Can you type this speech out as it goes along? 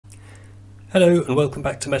Hello and welcome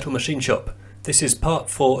back to Metal Machine Shop. This is part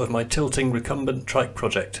 4 of my tilting recumbent trike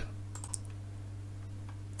project.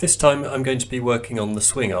 This time I'm going to be working on the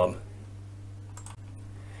swing arm.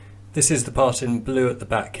 This is the part in blue at the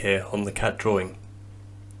back here on the CAD drawing.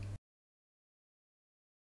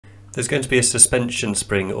 There's going to be a suspension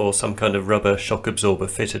spring or some kind of rubber shock absorber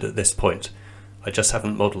fitted at this point. I just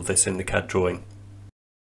haven't modelled this in the CAD drawing.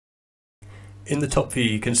 In the top view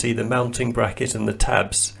you can see the mounting bracket and the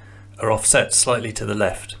tabs are offset slightly to the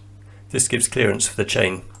left. This gives clearance for the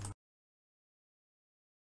chain.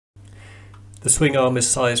 The swing arm is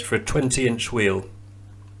sized for a 20-inch wheel.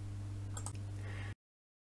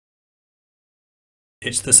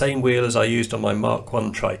 It's the same wheel as I used on my Mark I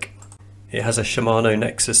trike. It has a Shimano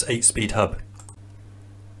Nexus 8-speed hub.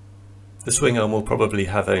 The swing arm will probably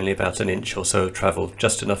have only about an inch or so of travel,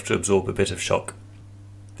 just enough to absorb a bit of shock.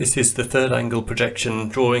 This is the third angle projection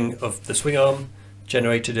drawing of the swing arm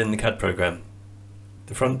generated in the CAD program.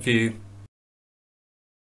 The front view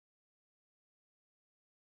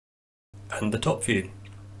and the top view.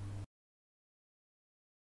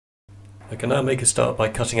 I can now make a start by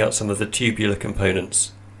cutting out some of the tubular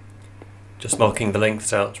components, just marking the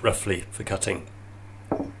lengths out roughly for cutting.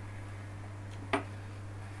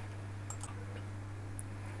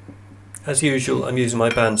 As usual, I'm using my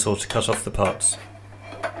bandsaw to cut off the parts.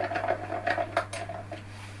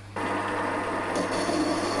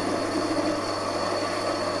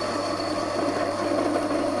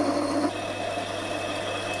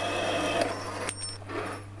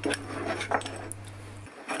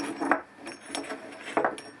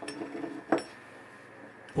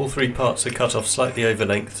 All three parts are cut off slightly over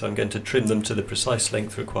length, so I'm going to trim them to the precise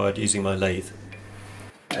length required using my lathe.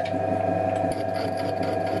 I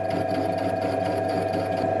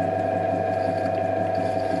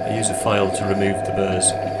use a file to remove the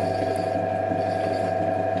burrs.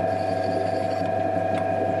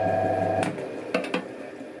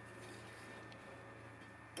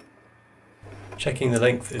 Checking the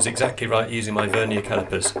length is exactly right using my vernier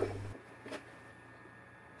calipers.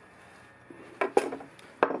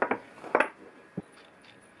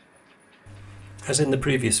 As in the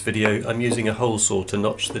previous video, I'm using a hole saw to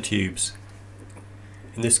notch the tubes.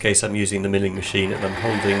 In this case I'm using the milling machine and I'm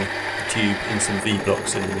holding the tube in some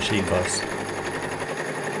V-blocks in the machine vise.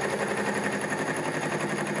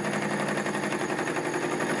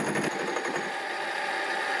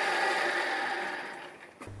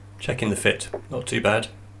 Checking the fit, not too bad.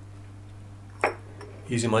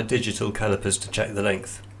 Using my digital calipers to check the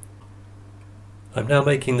length. I'm now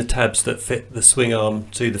making the tabs that fit the swing arm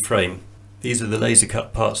to the frame. These are the laser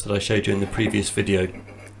cut parts that I showed you in the previous video.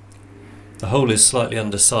 The hole is slightly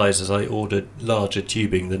undersized as I ordered larger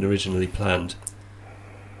tubing than originally planned.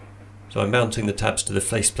 So I'm mounting the tabs to the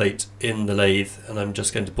faceplate in the lathe and I'm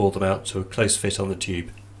just going to bore them out to a close fit on the tube.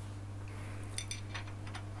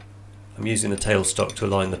 I'm using the tailstock to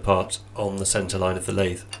align the part on the centre line of the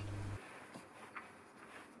lathe.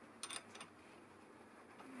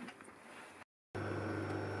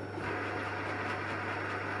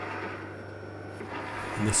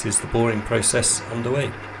 And this is the boring process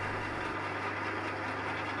underway.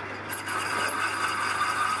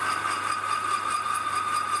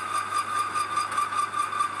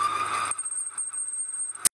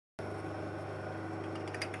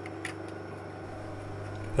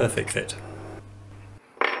 Perfect fit.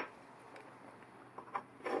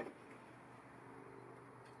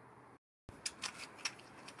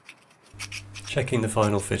 Checking the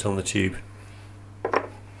final fit on the tube.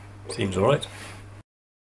 Seems alright.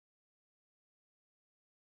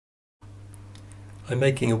 I'm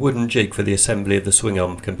making a wooden jig for the assembly of the swing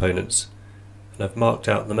arm components, and I've marked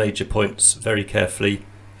out the major points very carefully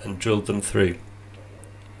and drilled them through.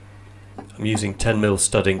 I'm using 10mm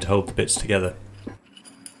studding to hold the bits together.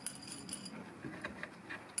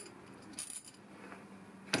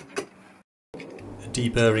 A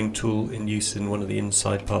deburring tool in use in one of the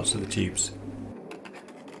inside parts of the tubes.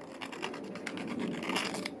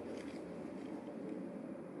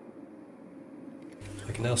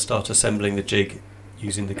 I can now start assembling the jig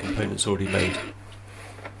using the components already made.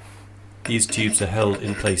 These tubes are held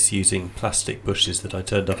in place using plastic bushes that I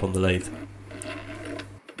turned up on the lathe.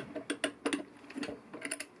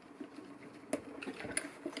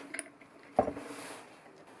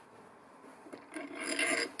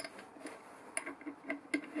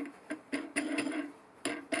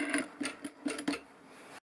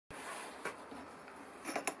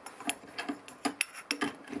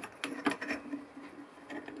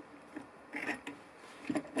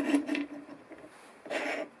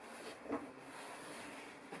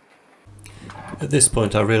 At this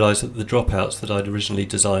point I realised that the dropouts that I'd originally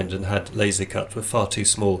designed and had laser cut were far too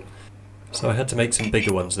small, so I had to make some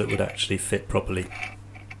bigger ones that would actually fit properly.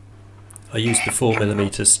 I used the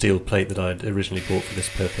 4mm steel plate that I had originally bought for this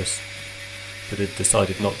purpose, but had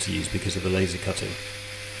decided not to use because of the laser cutting,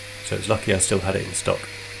 so it's lucky I still had it in stock.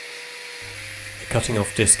 The cutting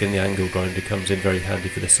off disc in the angle grinder comes in very handy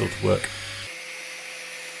for this sort of work.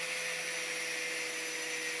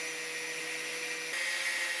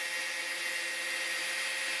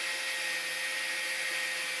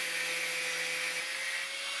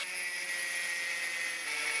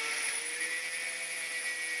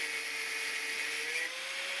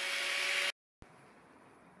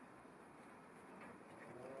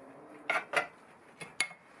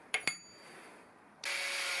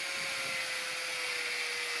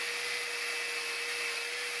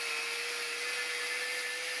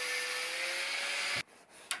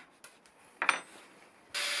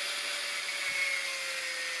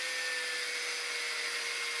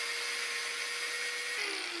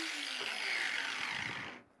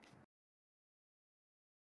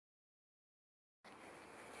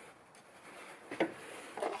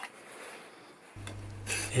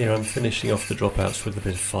 Here I'm finishing off the dropouts with a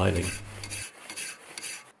bit of filing.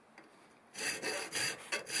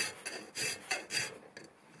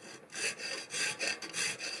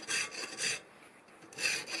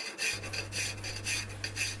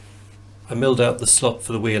 I milled out the slot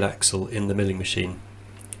for the wheel axle in the milling machine.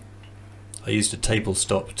 I used a table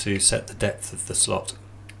stop to set the depth of the slot.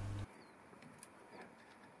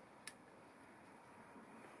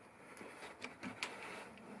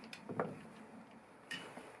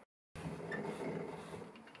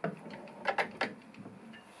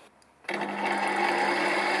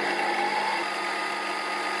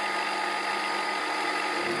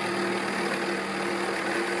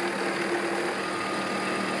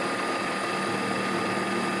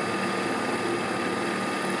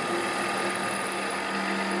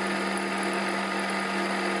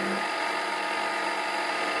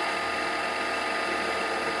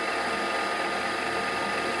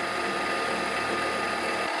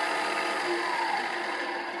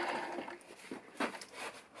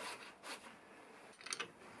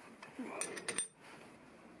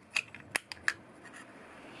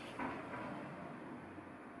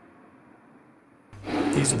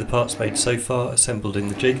 These are the parts made so far, assembled in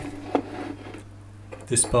the jig.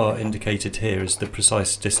 This bar indicated here is the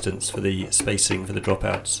precise distance for the spacing for the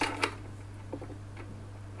dropouts.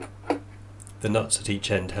 The nuts at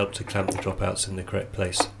each end help to clamp the dropouts in the correct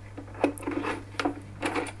place.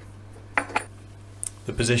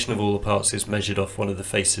 The position of all the parts is measured off one of the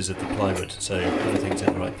faces of the plywood, so everything's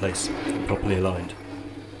in the right place and properly aligned.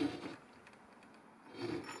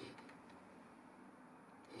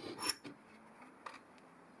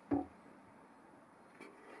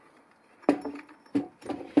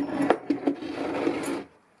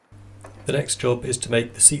 The next job is to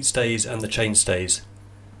make the seat stays and the chain stays,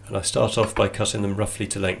 and I start off by cutting them roughly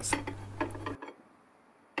to length.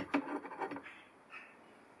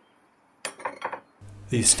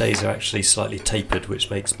 These stays are actually slightly tapered, which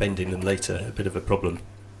makes bending them later a bit of a problem.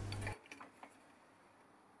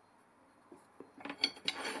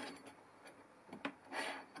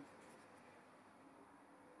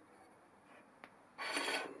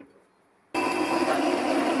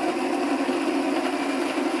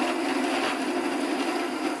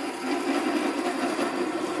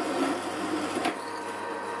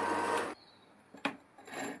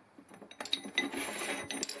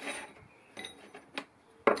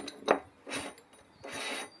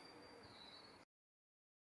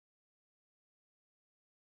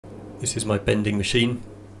 This is my bending machine.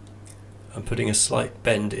 I'm putting a slight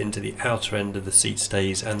bend into the outer end of the seat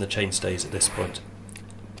stays and the chain stays at this point.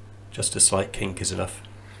 Just a slight kink is enough.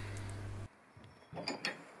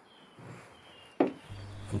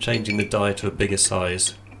 I'm changing the die to a bigger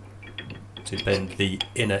size to bend the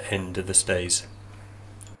inner end of the stays.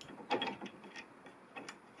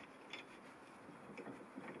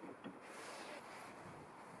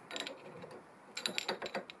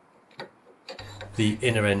 The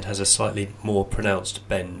inner end has a slightly more pronounced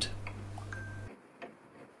bend.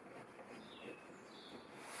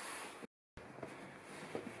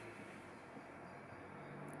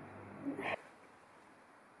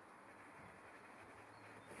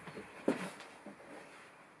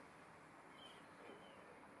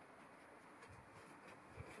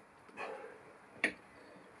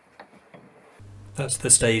 That's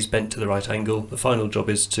the stays bent to the right angle. The final job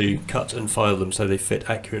is to cut and file them so they fit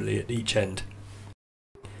accurately at each end.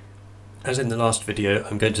 As in the last video,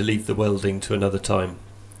 I'm going to leave the welding to another time.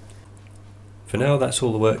 For now, that's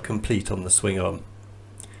all the work complete on the swing arm.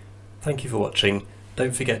 Thank you for watching.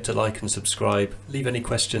 Don't forget to like and subscribe, leave any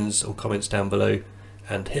questions or comments down below,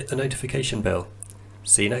 and hit the notification bell.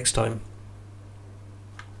 See you next time.